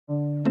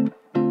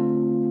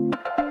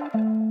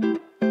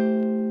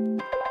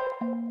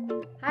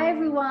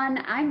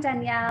I'm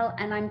Danielle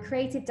and I'm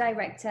Creative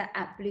Director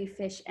at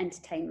Bluefish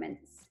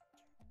Entertainments.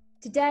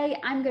 Today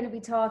I'm going to be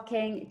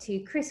talking to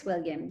Chris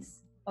Willams,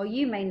 or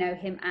you may know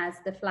him as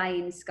the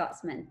Flying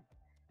Scotsman.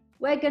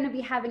 We're going to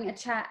be having a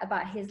chat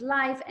about his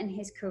life and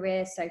his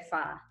career so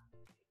far.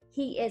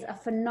 He is a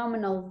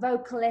phenomenal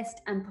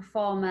vocalist and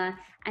performer,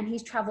 and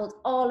he's traveled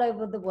all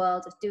over the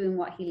world doing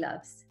what he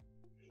loves.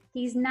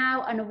 He's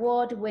now an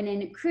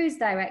award-winning cruise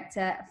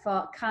director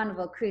for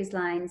Carnival Cruise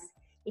Lines.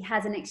 He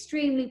has an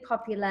extremely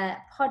popular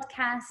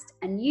podcast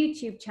and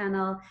YouTube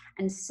channel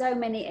and so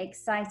many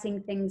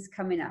exciting things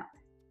coming up.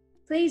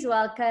 Please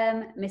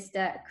welcome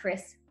Mr.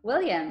 Chris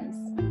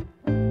Willams.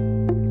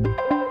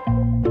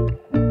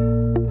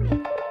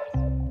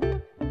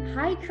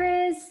 Hi,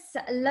 Chris.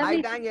 Lovely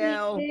Hi,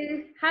 Danielle. to meet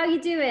you. How are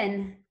you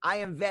doing? I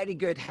am very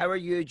good. How are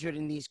you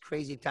during these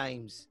crazy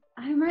times?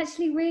 I'm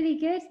actually really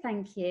good,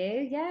 thank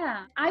you.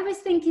 Yeah. I was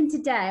thinking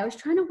today, I was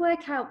trying to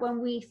work out when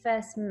we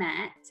first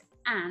met,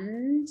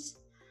 and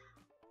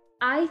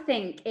I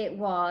think it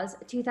was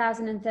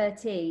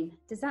 2013.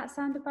 Does that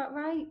sound about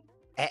right?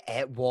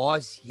 It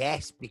was,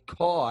 yes,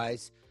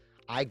 because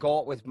I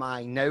got with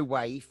my now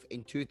wife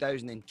in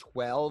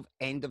 2012,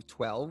 end of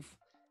 12,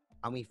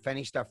 and we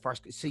finished our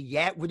first. So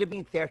yeah, it would have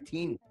been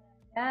 13.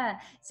 Yeah.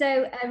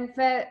 So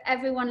for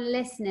everyone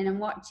listening and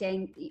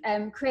watching,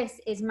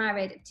 Chris is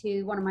married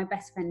to one of my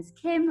best friends,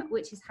 Kim,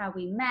 which is how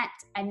we met.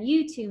 And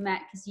you two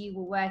met because you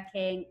were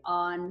working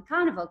on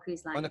Carnival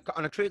Cruise Line.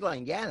 On a cruise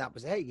line, yeah, that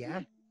was it,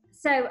 yeah.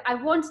 So I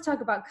want to talk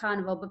about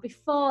Carnival, but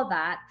before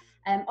that,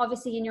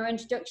 obviously in your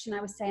introduction, I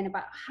was saying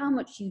about how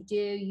much you do.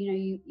 You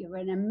know, you're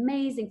an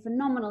amazing,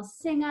 phenomenal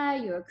singer.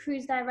 You're a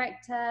cruise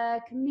director,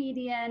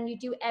 comedian. You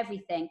do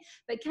everything.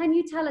 But can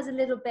you tell us a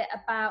little bit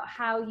about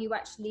how you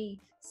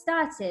actually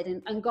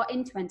started and got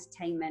into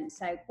entertainment?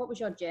 So what was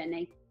your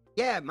journey?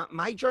 Yeah,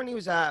 my journey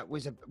was a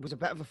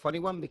bit of a funny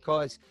one,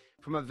 because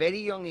from a very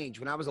young age,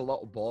 when I was a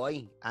little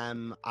boy,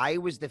 I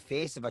was the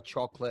face of a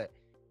chocolate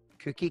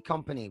cookie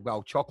company,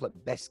 well, chocolate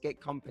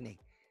biscuit company.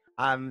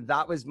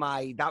 That was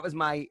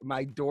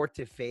my door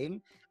to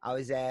fame. I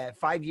was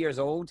 5 years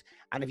old,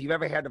 and if you've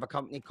ever heard of a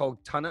company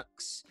called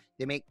Tunnocks,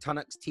 they make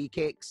Tunnocks tea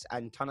cakes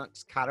and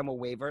Tunnocks caramel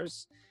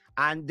wafers,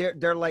 and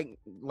they're like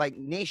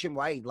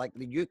nationwide. Like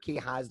the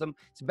UK has them.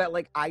 It's a bit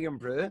like Iron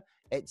Brew.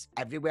 It's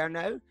everywhere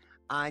now.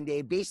 And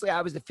basically,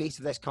 I was the face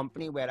of this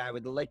company, where I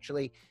would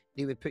literally,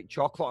 they would put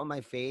chocolate on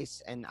my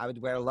face and I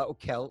would wear a little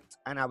kilt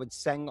and I would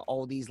sing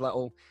all these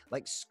little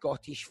like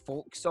Scottish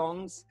folk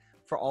songs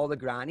for all the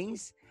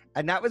grannies.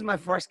 And that was my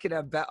first kind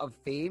of bit of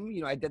fame.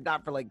 You know, I did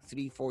that for like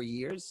 3-4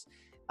 years.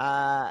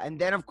 And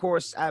then, of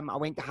course, I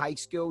went to high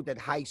school,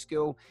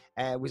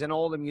 was in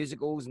all the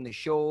musicals and the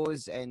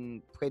shows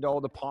and played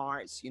all the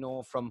parts, you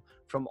know, from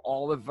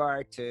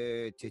Oliver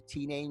to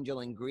Teen Angel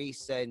and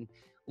Grease and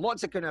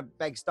lots of kind of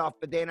big stuff.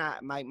 But then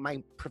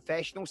my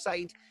professional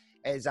side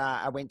is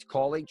I went to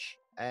college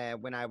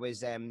when I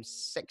was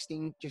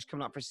 16, just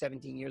coming up for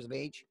 17 years of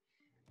age.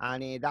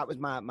 And that was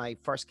my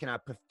first kind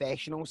of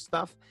professional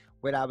stuff,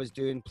 where I was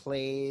doing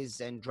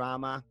plays and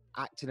drama,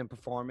 acting and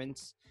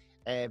performance.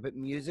 But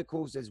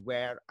musicals is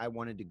where I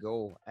wanted to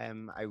go.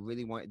 I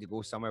really wanted to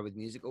go somewhere with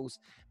musicals.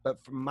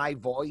 But for my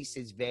voice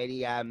is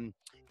very,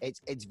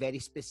 it's very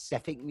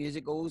specific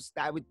musicals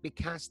that I would be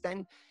cast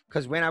in.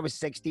 Because when I was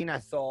 16, I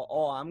thought,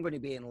 oh, I'm going to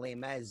be in Les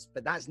Mis.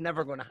 But that's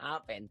never going to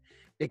happen,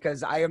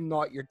 because I am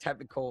not your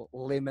typical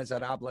Les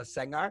Miserables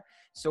singer.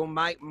 So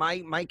my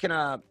kind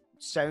of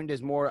sound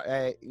is more,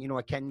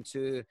 akin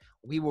to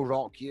We Will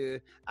Rock You,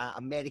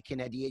 American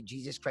Idiot,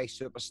 Jesus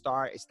Christ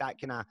Superstar. It's that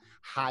kind of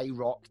high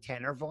rock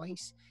tenor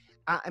voice.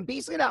 And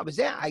basically that was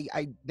it.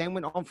 I then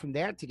went on from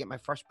there to get my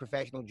first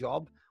professional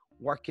job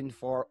working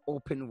for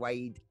Open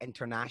Wide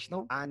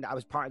International. And I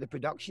was part of the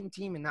production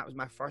team, and that was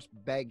my first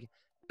big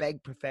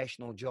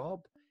professional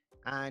job.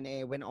 And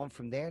went on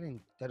from there and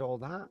did all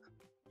that.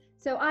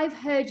 So I've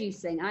heard you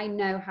sing. I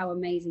know how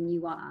amazing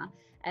you are.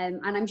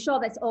 And I'm sure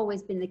that's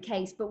always been the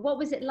case. But what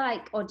was it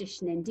like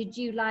auditioning? Did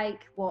you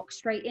walk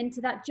straight into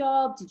that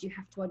job? Did you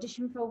have to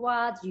audition for a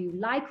while? Do you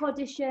like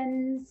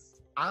auditions?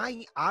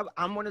 I'm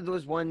one of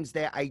those ones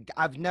that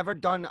I've never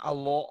done a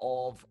lot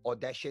of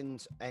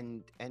auditions,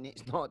 and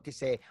it's not to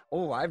say,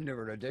 oh, I've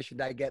never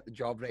auditioned, I get the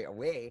job right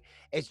away.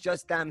 It's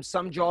just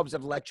some jobs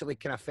have literally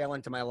kind of fell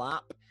into my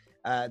lap.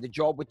 The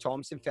job with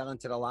Thompson fell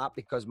into the lap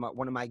because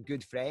one of my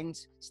good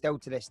friends, still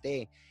to this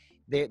day,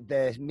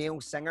 the male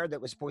singer that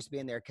was supposed to be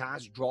in their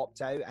cast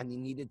dropped out, and they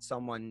needed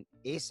someone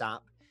ASAP.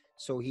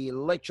 So he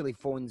literally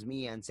phones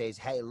me and says,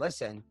 hey,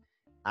 listen,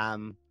 I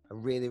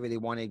really, really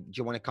do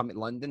you want to come to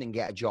London and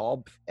get a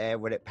job?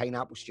 We're at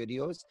Pineapple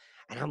Studios.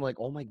 And I'm like,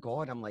 oh my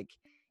God, I'm like,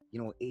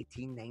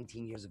 18,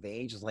 19 years of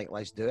age. I was like,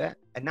 let's do it.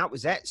 And that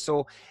was it.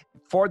 So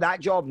for that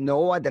job,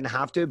 no, I didn't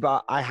have to,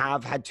 but I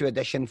have had to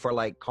audition for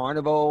like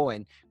Carnival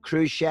and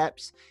cruise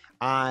ships.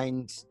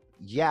 And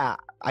yeah,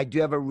 I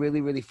do have a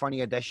really, really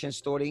funny audition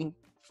story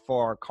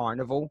for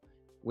Carnival,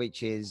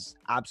 which is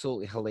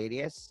absolutely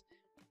hilarious.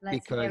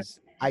 Because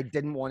I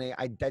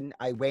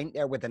went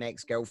there with an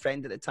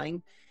ex-girlfriend at the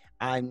time,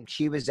 and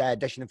she was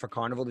auditioning for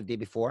Carnival the day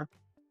before.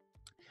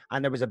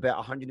 And there was about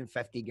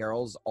 150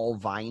 girls all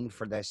vying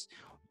for this,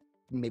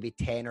 maybe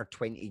 10 or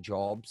 20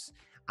 jobs.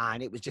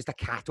 And it was just a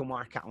cattle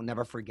market. I'll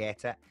never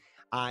forget it.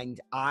 And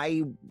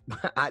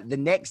the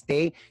next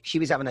day, she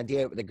was having a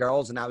day out with the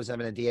girls and I was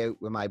having a day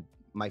out with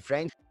my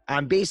friend.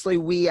 And basically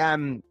we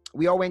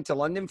all went to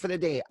London for the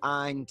day,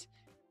 and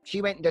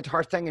she went and did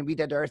her thing and we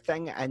did our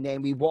thing. And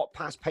then we walked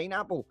past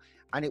Pineapple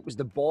and it was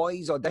the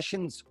boys'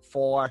 auditions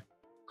for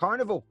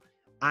Carnival.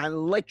 And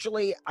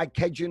literally, I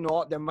kid you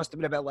not, there must have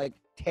been about like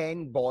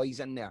 10 boys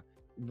in there.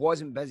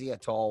 Wasn't busy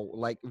at all,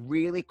 like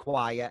really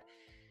quiet.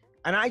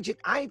 And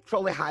I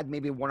probably had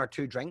maybe 1 or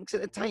 2 drinks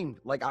at the time.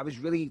 Like I was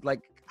really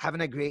like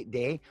having a great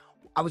day.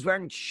 I was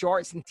wearing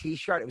shorts and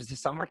t-shirt. It was the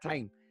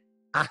summertime.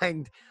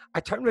 And I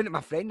turned around to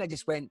my friend and I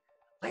just went,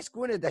 let's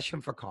go and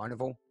audition for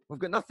Carnival. We've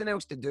got nothing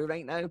else to do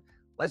right now.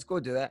 Let's go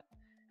do it.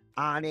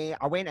 And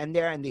I went in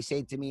there and they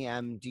said to me,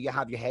 do you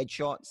have your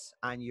headshots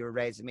and your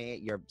resume,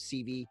 your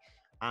CV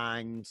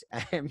and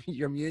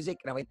your music?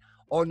 And I went,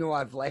 oh no,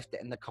 I've left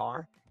it in the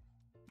car.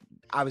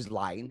 I was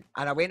lying.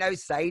 And I went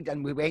outside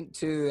and we went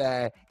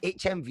to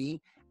HMV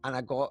and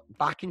I got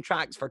backing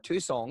tracks for 2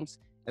 songs,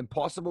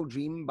 Impossible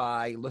Dream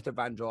by Luther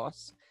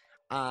Vandross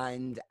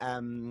and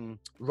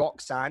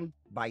Roxanne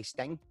by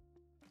Sting.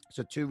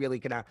 So 2 really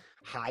kind of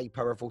high,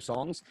 powerful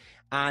songs.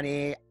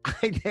 And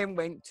I then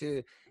went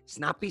to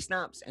Snappy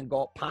Snaps and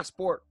got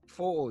passport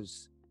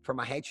photos for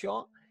my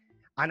headshot.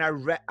 And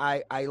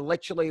I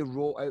literally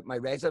wrote out my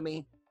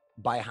resume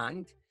by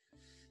hand.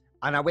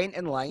 And I went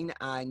in line,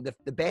 and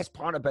the best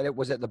part about it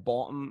was at the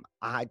bottom,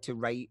 I had to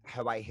write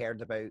how I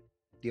heard about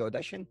the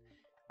audition.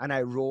 And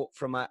I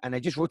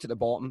just wrote at the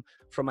bottom,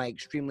 from my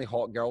extremely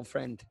hot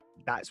girlfriend.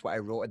 That's what I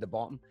wrote at the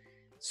bottom.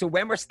 So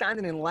when we're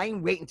standing in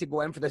line waiting to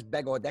go in for this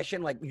big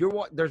audition, like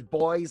there's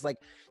boys like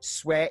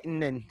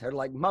sweating and they're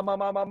like, ma, ma,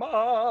 ma, ma,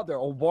 ma. They're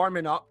all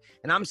warming up.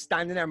 And I'm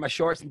standing there in my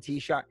shorts and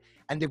t-shirt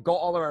and they've got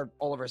all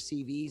of our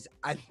CVs.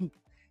 And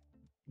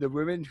the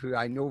woman who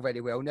I know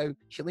very well now,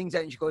 she leans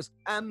out and she goes,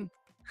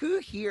 who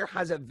here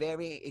has a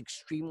very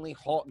extremely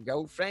hot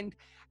girlfriend?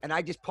 And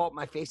I just pop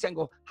my face in and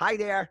go, hi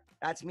there,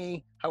 that's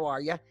me. How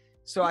are you?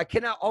 So I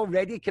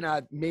already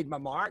made my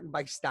mark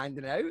by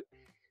standing out.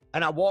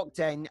 And I walked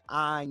in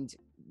and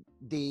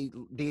the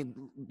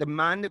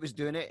man that was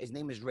doing it, his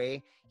name was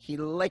Ray. He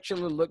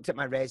literally looked at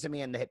my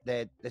resume and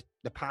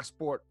the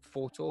passport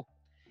photo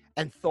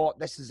and thought,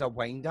 this is a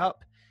wind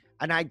up.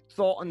 And I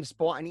thought on the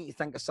spot, I need to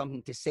think of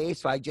something to say.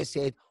 So I just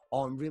said,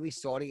 oh, I'm really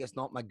sorry. It's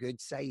not my good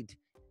side.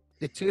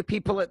 The 2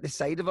 people at the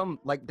side of him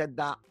did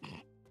that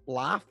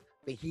laugh,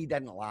 but he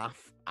didn't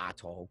laugh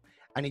at all.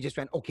 And he just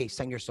went, okay,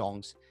 sing your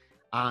songs.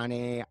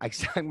 And I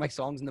sang my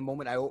songs, and the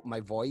moment I opened my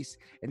voice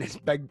and this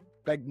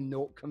big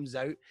note comes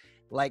out,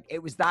 like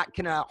it was that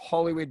kind of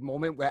Hollywood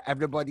moment where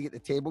everybody at the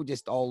table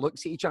just all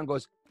looks at each other and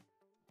goes,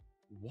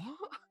 what?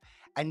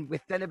 And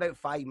within about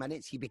 5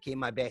 minutes, he became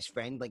my best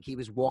friend. Like he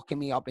was walking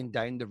me up and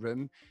down the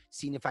room,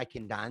 seeing if I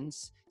can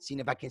dance, seeing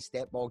if I can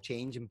step ball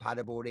change and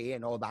paddleboard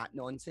and all that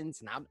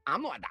nonsense. And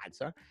I'm not a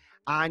dancer.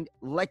 And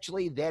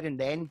literally there and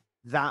then,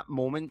 that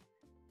moment,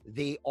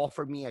 they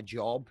offered me a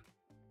job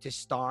to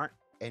start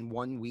in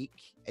 1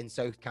 week in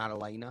South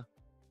Carolina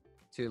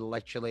to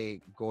literally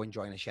go and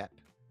join a ship.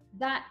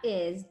 That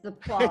is the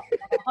plot of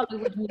a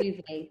Hollywood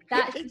movie.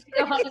 That is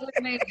a Hollywood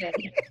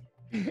movie.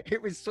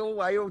 It was so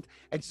wild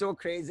and so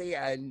crazy,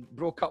 and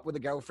broke up with a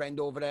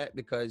girlfriend over it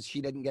because she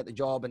didn't get the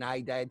job and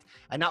I did.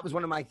 And that was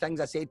one of my things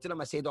I said to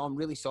them. I said, oh, I'm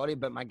really sorry,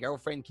 but my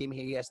girlfriend came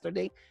here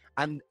yesterday.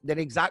 And their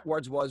exact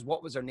words was,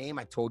 what was her name?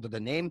 I told her the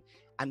name.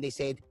 And they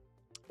said,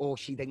 oh,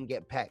 she didn't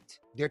get picked.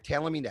 They're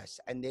telling me this.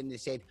 And then they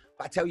said,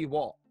 but I tell you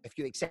what, if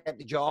you accept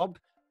the job,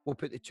 we'll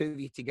put the 2 of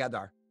you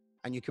together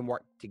and you can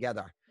work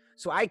together.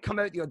 So I come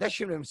out the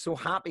audition room so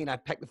happy, and I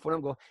pick the phone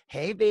and go,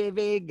 hey,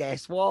 baby,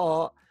 guess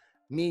what?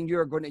 Me and you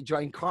are going to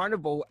join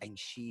Carnival. And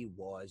she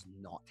was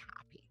not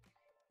happy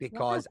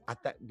because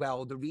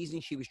the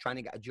reason she was trying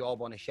to get a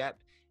job on a ship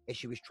is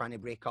she was trying to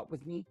break up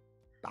with me,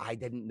 but I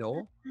didn't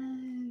know.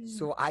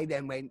 So I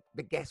then went,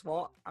 but guess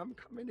what? I'm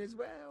coming as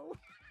well.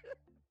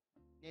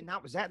 And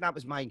that was it. That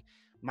was my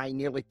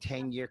nearly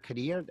 10-year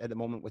career at the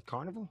moment with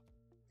Carnival.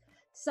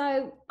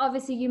 So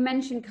obviously you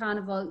mentioned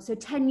Carnival. So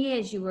 10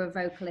 years you were a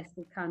vocalist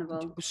with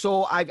Carnival.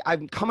 So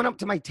I'm coming up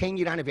to my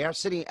 10-year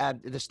anniversary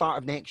at the start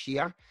of next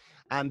year.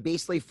 And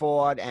basically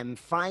for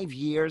 5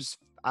 years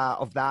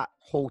of that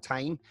whole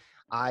time,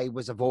 I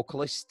was a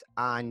vocalist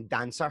and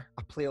dancer,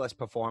 a playlist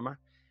performer,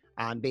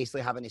 and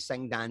basically having to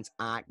sing, dance,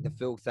 act, the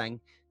full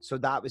thing. So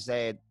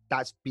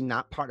that's been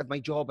that part of my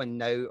job. And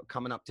now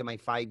coming up to my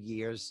 5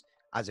 years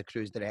as a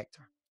cruise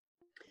director.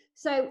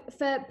 So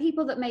for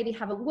people that maybe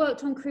haven't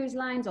worked on cruise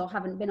lines or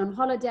haven't been on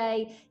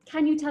holiday,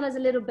 can you tell us a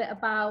little bit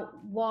about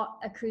what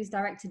a cruise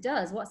director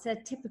does? What's a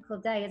typical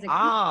day as a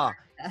cruise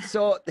director?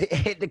 So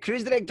the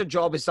cruise director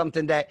job is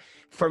something that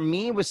for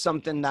me was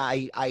something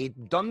that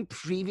I'd done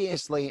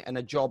previously in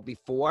a job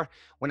before.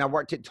 When I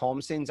worked at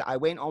Thompson's, I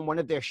went on one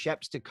of their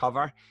ships to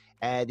cover.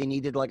 They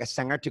needed like a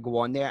singer to go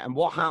on there. And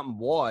what happened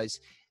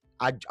was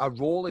a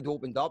role had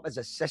opened up as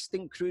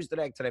assistant cruise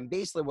director. And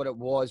basically what it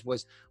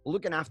was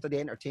looking after the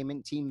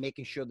entertainment team,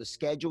 making sure the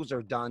schedules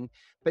are done.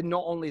 But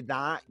not only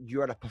that,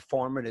 you're a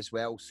performer as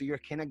well. So you're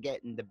kind of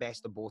getting the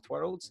best of both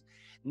worlds.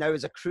 Now,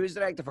 as a cruise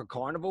director for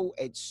Carnival,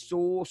 it's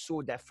so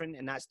different.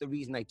 And that's the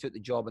reason I took the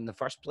job in the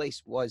first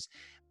place. Was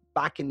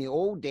back in the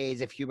old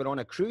days, if you were on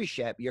a cruise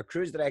ship, your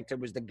cruise director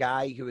was the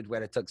guy who would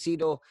wear a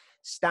tuxedo,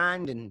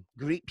 stand and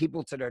greet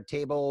people to their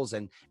tables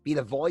and be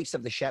the voice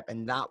of the ship,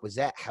 and that was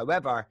it.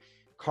 However,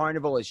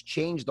 Carnival has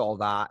changed all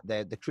that.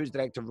 The cruise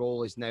director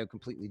role is now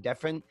completely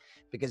different,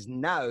 because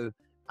now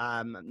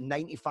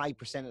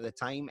 95% of the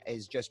time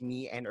is just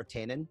me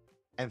entertaining,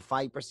 and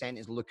 5%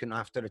 is looking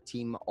after a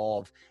team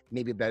of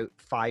maybe about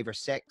 5 or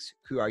 6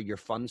 who are your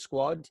fun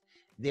squad.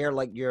 They're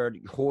like your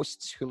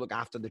hosts who look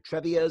after the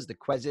trivias, the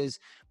quizzes,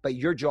 but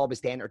your job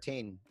is to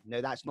entertain.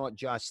 Now, that's not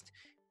just,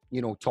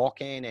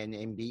 talking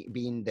and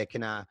being the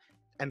kind of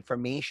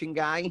information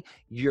guy.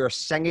 You're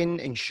singing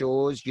in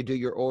shows, you do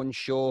your own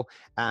show,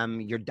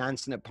 you're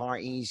dancing at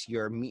parties,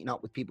 you're meeting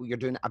up with people, you're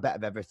doing a bit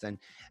of everything.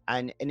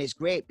 And it's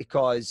great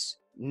because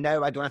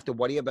now I don't have to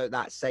worry about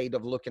that side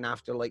of looking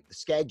after like the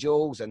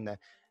schedules and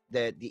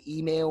the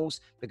emails,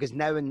 because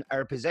now in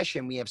our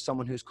position, we have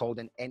someone who's called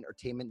an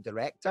entertainment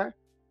director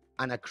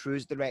and a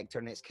cruise director,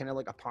 and it's kind of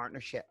like a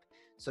partnership.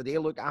 So they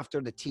look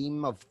after the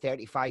team of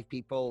 35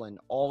 people and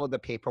all of the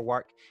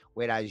paperwork,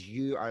 whereas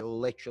you are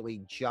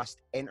literally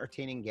just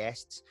entertaining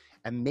guests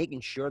and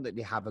making sure that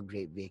they have a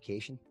great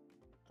vacation.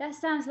 That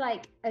sounds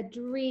like a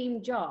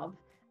dream job.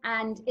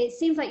 And it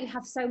seems like you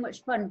have so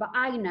much fun, but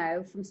I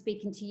know from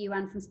speaking to you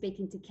and from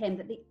speaking to Kim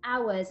that the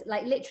hours,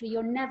 like literally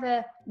you're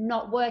never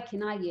not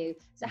working, are you?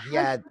 So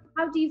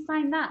how do you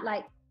find that?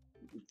 Like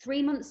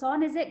 3 months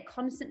on, is it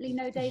constantly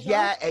no days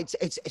off?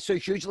 It's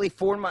usually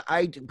 4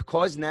 months.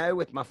 Because now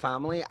with my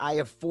family, I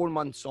have 4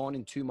 months on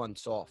and 2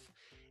 months off.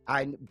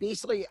 And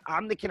basically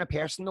I'm the kind of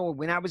person though,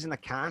 when I was in a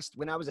cast,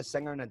 when I was a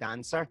singer and a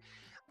dancer,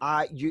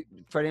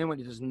 for anyone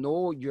who doesn't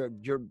know,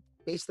 you're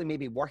basically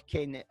maybe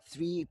working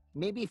 3,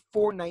 maybe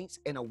 4 nights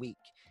in a week,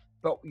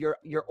 but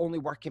you're only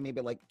working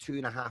maybe like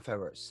 2.5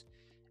 hours,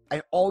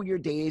 and all your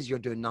days you're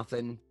doing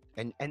nothing.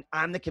 And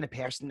I'm the kind of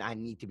person that I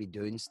need to be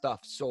doing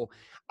stuff. So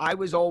I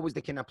was always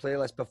the kind of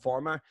playlist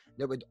performer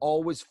that would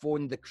always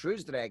phone the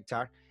cruise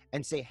director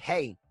and say,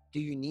 hey, do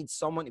you need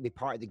someone to be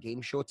part of the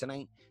game show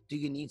tonight? Do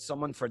you need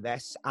someone for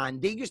this? And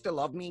they used to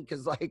love me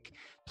because like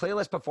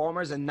playlist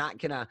performers and that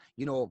kind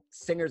of,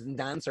 singers and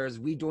dancers,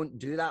 we don't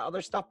do that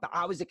other stuff. But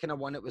I was the kind of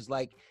one that was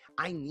like,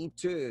 I need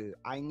to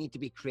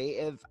be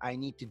creative. I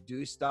need to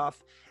do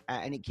stuff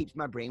and it keeps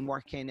my brain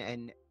working.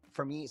 And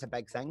for me, it's a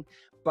big thing.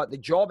 But the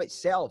job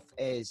itself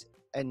is,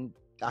 and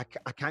I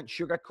can't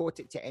sugarcoat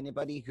it to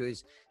anybody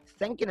who's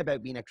thinking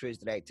about being a cruise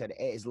director.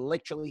 It is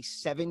literally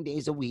 7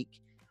 days a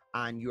week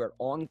and you're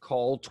on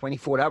call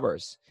 24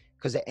 hours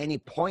because at any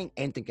point,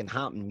 anything can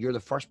happen. You're the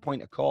first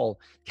point of call,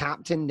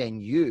 captain, then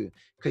you,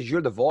 because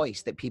you're the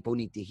voice that people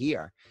need to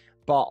hear.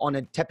 But on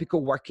a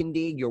typical working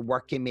day, you're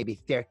working maybe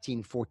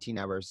 13, 14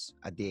 hours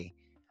a day.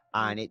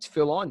 And it's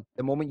full on.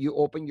 The moment you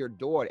open your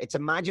door, it's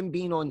imagine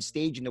being on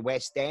stage in the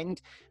West End,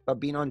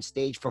 but being on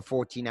stage for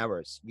 14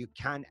 hours. You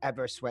can't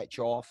ever switch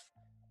off.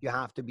 You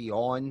have to be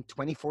on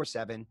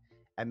 24/7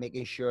 and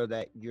making sure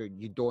that you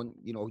don't,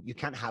 you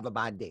can't have a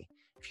bad day.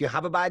 If you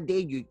have a bad day,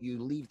 you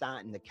leave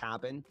that in the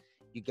cabin,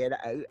 you get it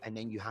out, and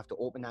then you have to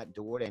open that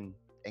door and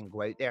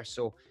go out there.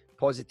 So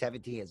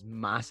positivity is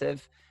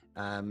massive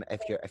if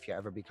you're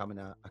ever becoming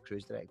a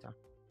cruise director.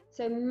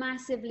 So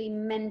massively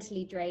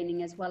mentally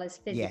draining as well as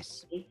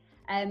physically.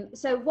 Yes.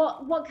 So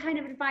what kind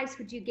of advice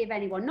would you give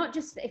anyone, not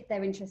just if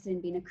they're interested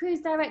in being a cruise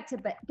director,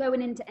 but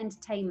going into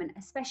entertainment,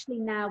 especially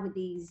now with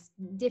these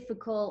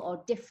difficult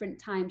or different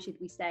times, should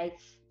we say?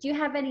 Do you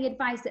have any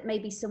advice that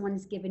maybe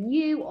someone's given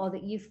you or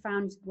that you've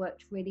found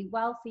worked really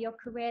well for your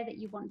career that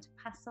you want to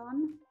pass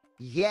on?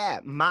 Yeah,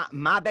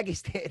 my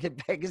biggest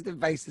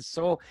advice is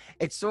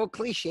it's so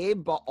cliche,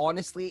 but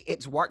honestly,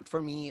 it's worked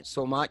for me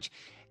so much.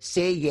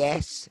 Say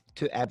yes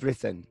to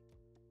everything.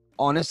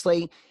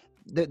 Honestly,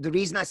 the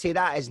reason I say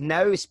that is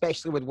now,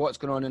 especially with what's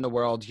going on in the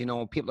world,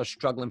 people are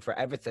struggling for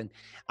everything.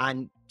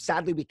 And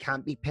sadly, we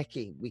can't be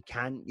picky. We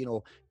can't,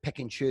 pick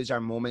and choose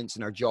our moments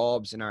and our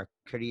jobs and our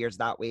careers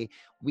that way.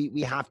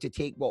 We have to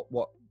take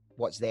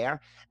what's there.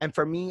 And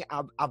for me,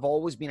 I've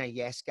always been a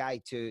yes guy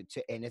to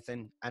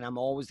anything. And I'm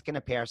always the kind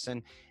of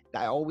person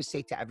that I always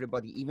say to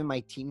everybody, even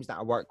my teams that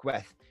I work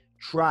with,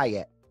 try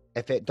it.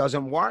 If it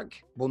doesn't work,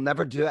 we'll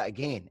never do it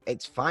again.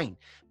 It's fine.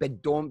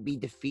 But don't be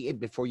defeated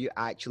before you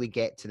actually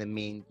get to the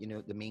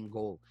main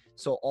goal.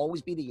 So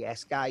always be the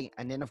yes guy.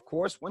 And then of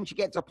course, once you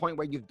get to a point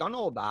where you've done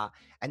all that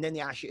and then they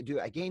ask you to do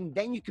it again,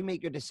 then you can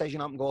make your decision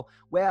up and go,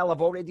 well,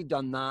 I've already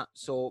done that.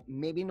 So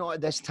maybe not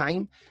at this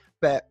time.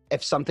 But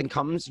if something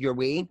comes your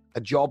way, a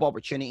job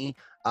opportunity,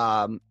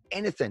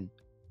 anything,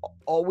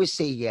 always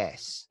say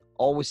yes.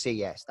 Always say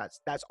yes.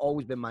 That's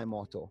always been my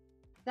motto.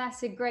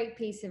 That's a great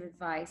piece of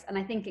advice. And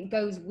I think it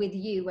goes with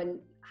you. And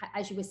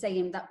as you were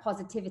saying, that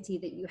positivity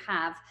that you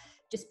have,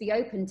 just be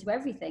open to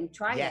everything.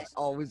 Try it. Yes,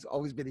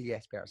 always be the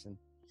yes person.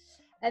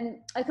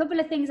 A couple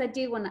of things I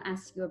do want to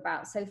ask you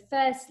about. So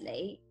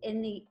firstly,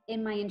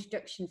 in my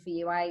introduction for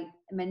you, I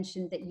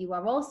mentioned that you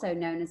are also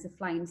known as the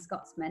Flying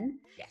Scotsman.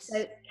 Yes.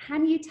 So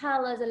can you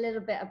tell us a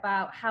little bit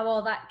about how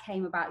all that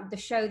came about? The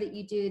show that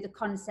you do, the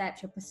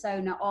concept, your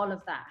persona, all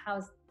of that.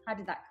 How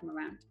did that come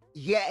around?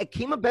 Yeah, it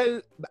came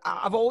about.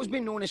 I've always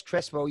been known as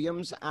Chris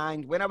Williams,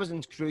 and when I was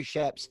in cruise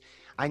ships,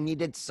 I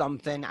needed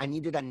something. I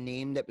needed a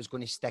name that was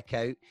going to stick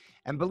out.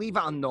 And believe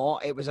it or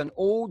not, it was an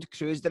old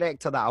cruise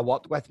director that I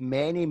worked with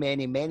many,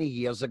 many, many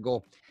years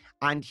ago.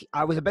 And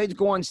I was about to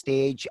go on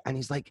stage, and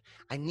he's like,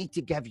 I need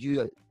to give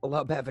you a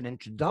little bit of an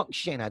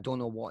introduction. I don't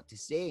know what to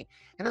say.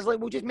 And I was like,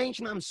 well, just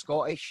mention I'm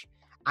Scottish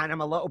and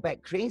I'm a little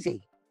bit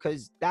crazy.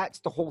 Because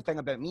that's the whole thing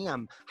about me.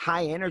 I'm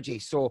high energy.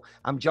 So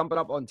I'm jumping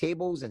up on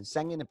tables and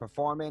singing and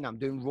performing. I'm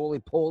doing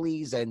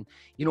roly-polies and,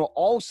 you know,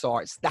 all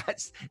sorts.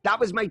 That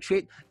was my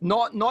trait.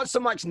 Not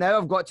so much now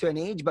I've got to an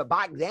age, but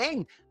back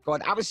then,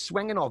 God, I was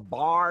swinging off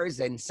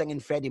bars and singing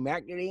Freddie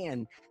Mercury,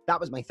 and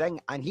that was my thing.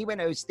 And he went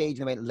out stage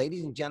and went,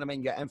 ladies and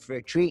gentlemen, you're in for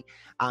a treat.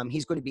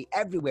 He's going to be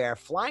everywhere,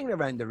 flying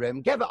around the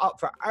room. Give it up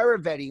for our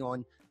very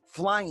own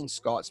Flying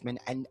Scotsman.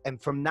 And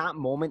from that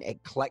moment,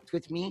 it clicked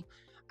with me.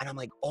 And I'm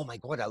like, oh my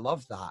God, I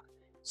love that.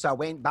 So I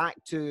went back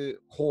to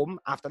home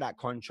after that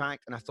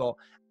contract and I thought,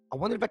 I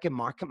wonder if I can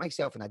market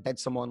myself. And I did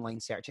some online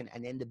searching.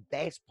 And then the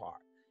best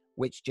part,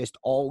 which just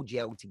all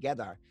gelled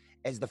together,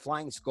 is the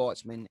Flying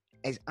Scotsman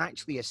is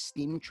actually a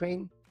steam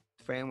train.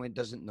 For anyone who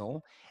doesn't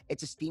know,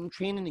 it's a steam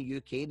train in the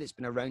UK that's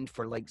been around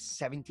for like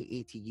 70,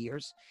 80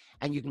 years.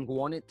 And you can go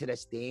on it to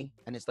this day.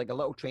 And it's like a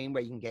little train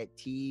where you can get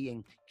tea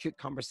and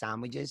cucumber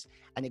sandwiches.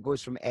 And it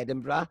goes from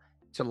Edinburgh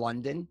to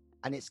London.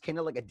 And it's kind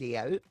of like a day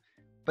out.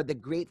 But the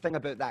great thing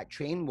about that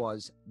train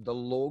was the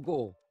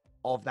logo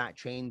of that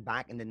train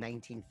back in the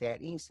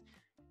 1930s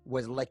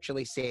was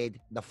literally said,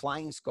 the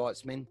Flying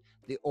Scotsman,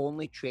 the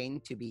only train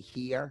to be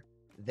here,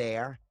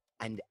 there,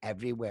 and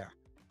everywhere.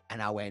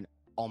 And I went,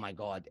 oh my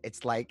God,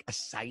 it's like a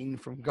sign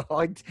from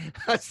God.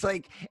 It's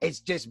like, it's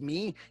just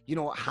me, you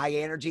know, high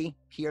energy,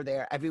 here,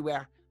 there,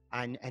 everywhere.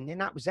 And then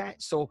that was it.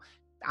 So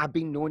I've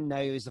been known now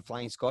as the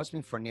Flying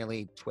Scotsman for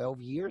nearly 12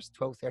 years,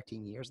 12,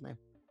 13 years now.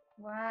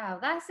 Wow,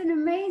 that's an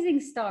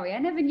amazing story. I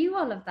never knew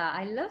all of that.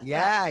 I love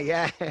that.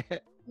 Yeah.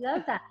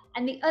 Love that.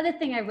 And the other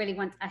thing I really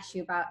want to ask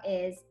you about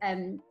is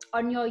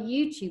on your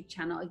YouTube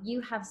channel,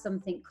 you have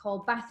something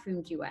called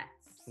Bathroom Duets.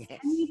 Yes.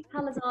 Can you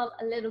tell us all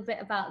a little bit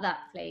about that,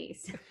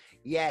 please?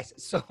 Yes.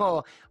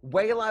 So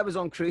while I was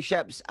on cruise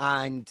ships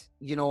and,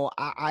 you know,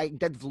 I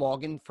did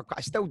vlogging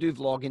I still do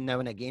vlogging now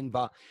and again,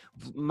 but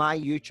my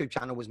YouTube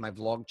channel was my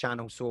vlog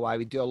channel. So I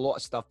would do a lot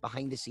of stuff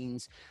behind the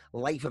scenes,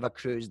 life of a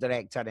cruise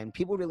director, and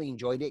people really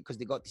enjoyed it because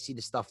they got to see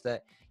the stuff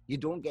that you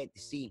don't get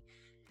to see.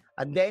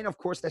 And then, of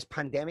course, this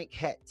pandemic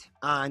hit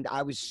and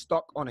I was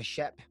stuck on a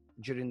ship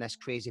during this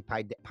crazy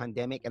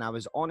pandemic. And I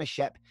was on a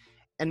ship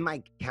in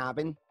my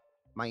cabin,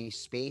 my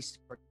space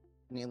for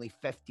nearly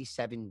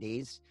 57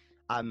 days.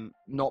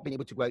 Not being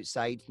able to go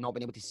outside, not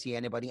being able to see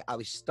anybody. I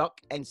was stuck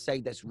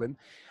inside this room.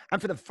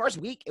 And for the first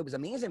week, it was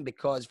amazing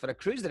because for a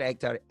cruise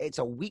director, it's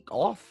a week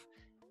off.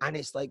 And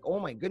it's like,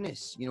 oh my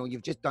goodness, you know,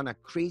 you've just done a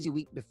crazy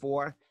week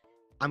before.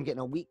 I'm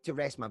getting a week to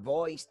rest my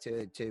voice,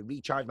 to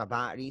recharge my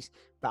batteries.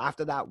 But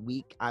after that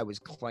week, I was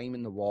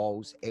climbing the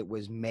walls. It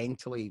was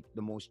mentally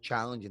the most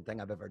challenging thing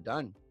I've ever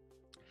done.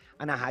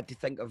 And I had to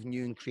think of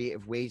new and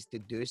creative ways to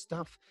do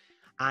stuff.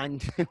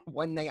 And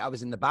one night I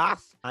was in the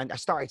bath and I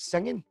started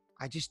singing.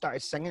 I just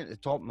started singing at the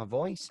top of my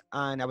voice.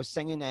 And I was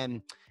singing,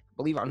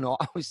 believe it or not,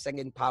 I was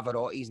singing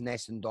Pavarotti's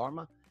Nessun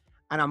Dorma.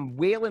 And I'm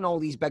wailing all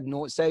these big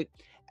notes out.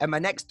 And my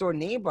next door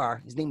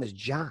neighbor, his name was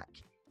Jack.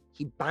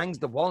 He bangs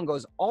the wall and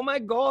goes, oh my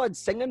God,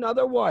 sing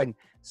another one.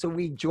 So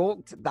we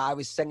joked that I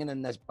was singing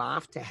in this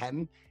bath to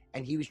him.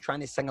 And he was trying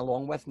to sing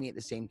along with me at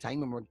the same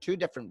time. And we're in two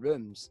different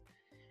rooms.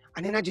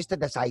 And then I just had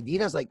this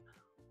idea. I was like,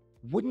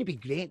 wouldn't it be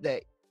great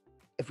that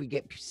if we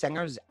get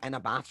singers in a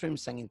bathroom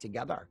singing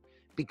together?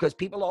 Because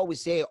people always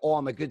say, oh,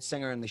 I'm a good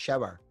singer in the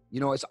shower. You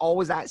know, it's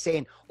always that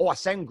saying, oh, I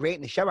sound great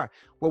in the shower.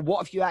 Well,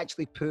 what if you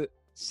actually put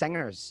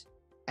singers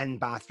in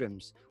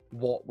bathrooms?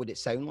 What would it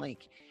sound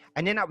like?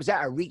 And then that was it.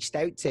 I reached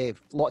out to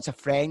lots of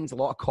friends, a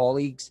lot of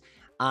colleagues.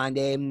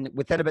 And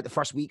within about the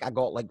first week, I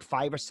got like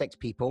 5 or 6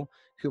 people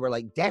who were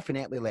like,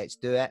 definitely, let's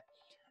do it.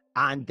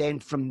 And then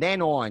from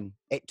then on,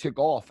 it took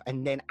off.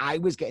 And then I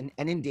was getting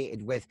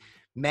inundated with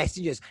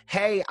messages.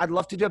 Hey, I'd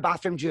love to do a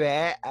bathroom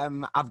duet.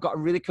 I've got a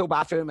really cool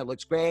bathroom. It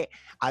looks great.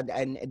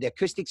 And the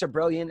acoustics are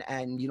brilliant.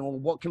 And, you know,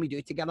 what can we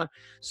do together?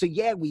 So,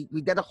 yeah, we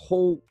did a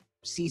whole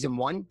season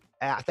 1.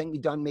 I think we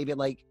done maybe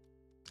like,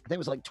 I think it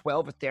was like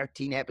 12 or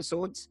 13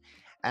 episodes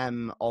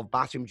of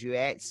bathroom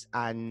duets.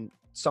 And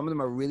some of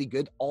them are really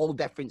good, all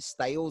different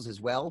styles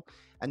as well.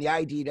 And the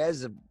idea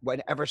is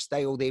whatever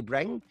style they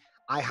bring,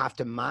 I have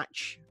to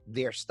match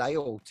their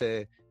style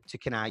to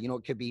kind of, you know,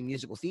 it could be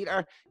musical theater,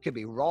 it could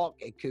be rock,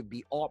 it could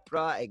be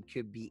opera, it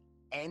could be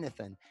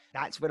anything.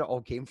 That's where it all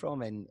came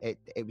from. And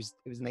it was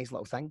a nice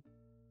little thing.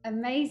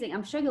 Amazing.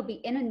 I'm sure you'll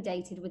be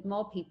inundated with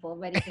more people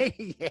ready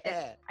to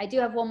Yeah. I do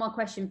have one more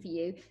question for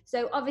you.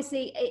 So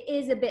obviously it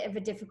is a bit of a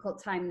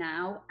difficult time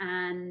now,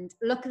 and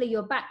luckily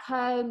you're back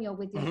home, you're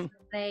with your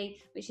family,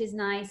 which is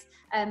nice.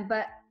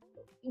 But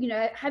you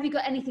know, have you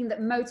got anything that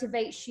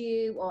motivates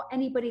you, or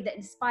anybody that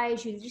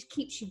inspires you, that just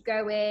keeps you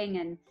going,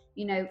 and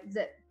you know,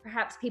 that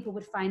perhaps people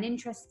would find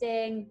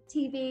interesting?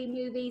 TV,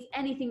 movies,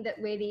 anything that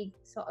really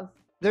sort of...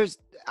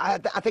 I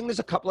think there's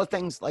a couple of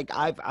things. Like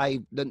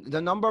the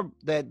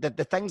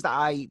things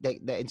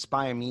that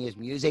inspire me is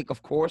music,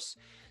 of course.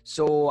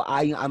 So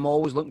I'm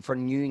always looking for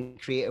new and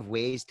creative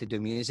ways to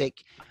do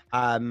music.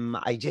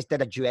 I just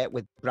did a duet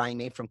with Brian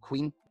May from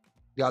Queen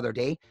the other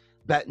day,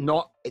 but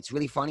it's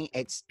really funny.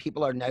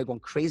 People are now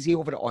going crazy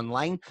over it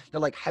online. They're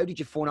like, how did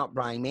you phone up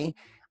Brian May?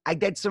 I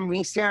did some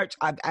research,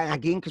 and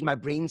again, because my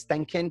brain's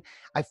thinking,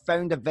 I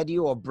found a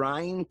video of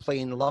Brian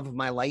playing Love of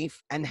My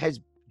Life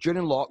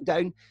during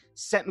lockdown,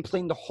 sitting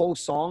playing the whole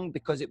song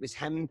because it was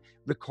him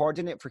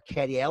recording it for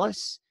Kerry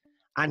Ellis,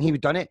 and he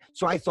had done it.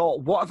 So I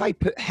thought, what if I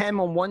put him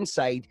on one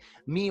side,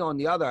 me on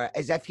the other,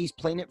 as if he's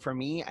playing it for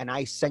me, and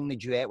I sing the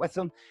duet with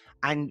him?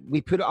 And we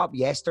put it up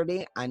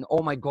yesterday, and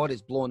oh my God,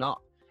 it's blown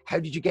up. How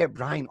did you get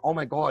Brian? Oh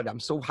my God, I'm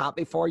so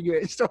happy for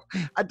you. So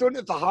I don't know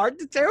if it's hard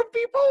to tell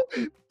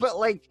people, but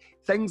like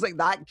things like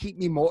that keep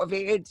me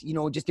motivated, you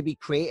know, just to be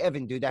creative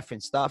and do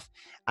different stuff.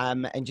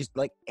 And just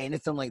like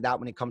anything like that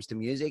when it comes to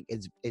music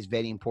is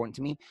very important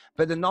to me.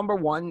 But the number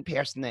one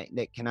person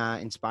that kind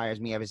of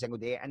inspires me every single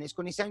day, and it's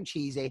going to sound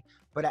cheesy,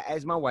 but it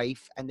is my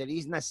wife. And the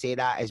reason I say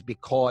that is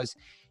because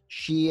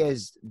she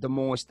is the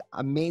most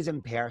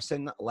amazing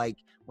person, like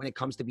when it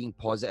comes to being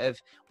positive,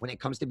 when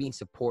it comes to being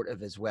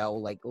supportive as well.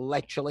 Like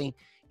literally,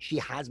 she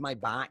has my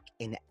back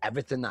in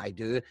everything that I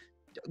do.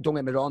 Don't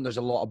get me wrong, there's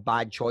a lot of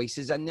bad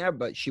choices in there,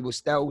 but she will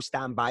still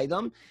stand by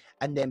them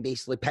and then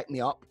basically pick me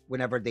up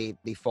whenever they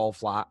fall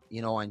flat,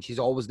 you know, and she's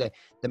always the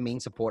main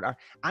supporter.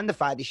 And the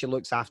fact that she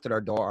looks after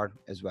her daughter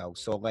as well.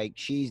 So like,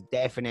 she's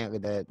definitely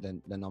the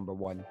number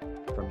one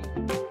for me.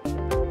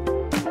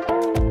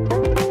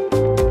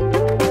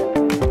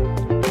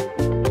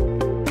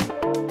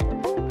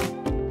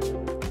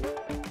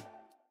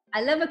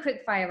 I love a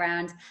quick fire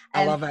round.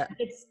 I love it.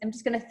 I'm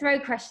just going to throw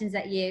questions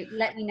at you.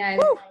 Let me know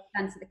Woo! the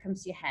answer that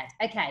comes to your head.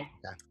 Okay.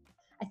 Yeah.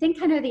 I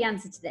think I know the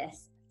answer to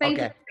this.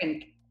 Favorite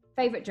drink?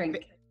 Favorite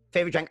drink?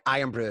 Favorite drink?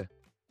 Iron Brew.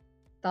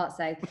 Thought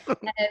so.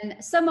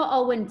 Summer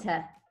or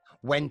winter?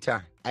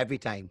 Winter, every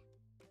time.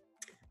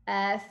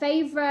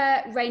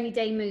 Favorite rainy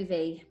day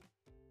movie?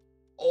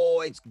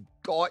 Oh, it's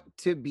got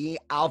to be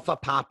Alpha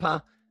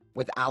Papa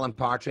with Alan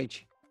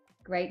Partridge.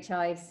 Great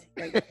choice.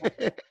 Great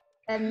choice.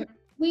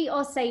 Sweet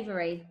or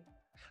savory?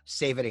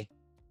 Savory.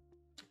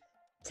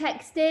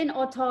 Texting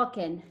or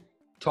talking?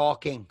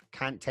 Talking.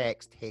 Can't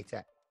text. Hate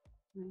it.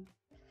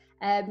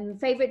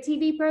 Favorite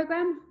TV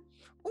program?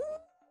 Ooh.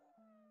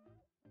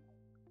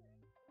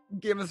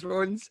 Game of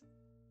Thrones.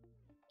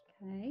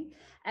 Okay.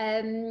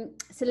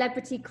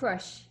 Celebrity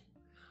crush?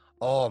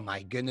 Oh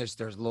my goodness,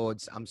 there's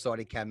loads. I'm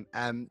sorry, Kim.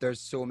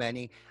 There's so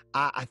many.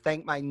 I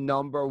think my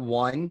number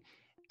one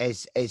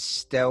is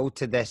still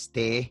to this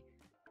day.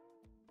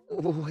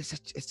 Oh,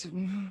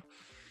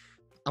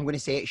 I'm going to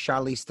say it's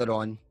Charlize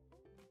Theron.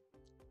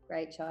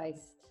 Great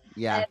choice.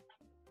 Yeah.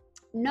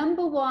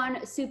 Number one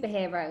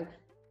superhero?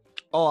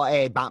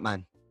 Oh,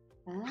 Batman.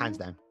 Hands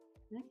down.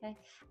 Okay.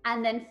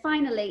 And then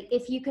finally,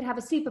 if you could have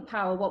a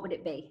superpower, what would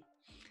it be?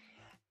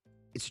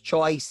 It's a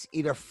choice,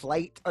 either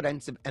flight or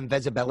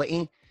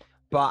invisibility.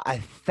 But I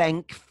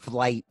think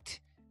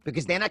flight,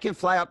 because then I can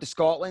fly up to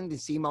Scotland and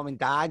see mom and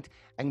dad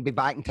and be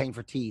back in time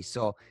for tea.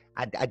 So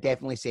I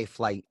definitely say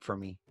flight for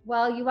me.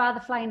 Well, you are the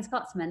Flying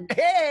Scotsman.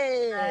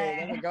 Hey,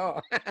 there we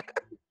go.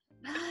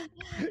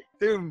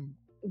 Boom.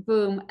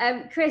 Boom.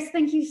 Chris,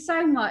 thank you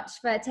so much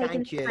for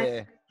taking the time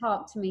to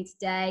talk to me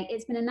today.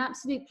 It's been an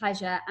absolute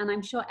pleasure, and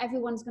I'm sure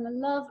everyone's going to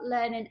love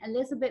learning a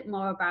little bit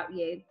more about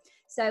you.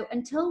 So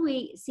until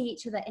we see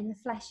each other in the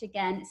flesh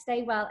again,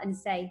 stay well and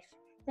safe.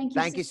 Thank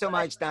you. Thank you so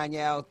much,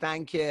 Danielle.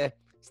 Thank you.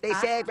 Stay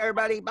safe,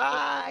 everybody.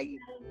 Bye.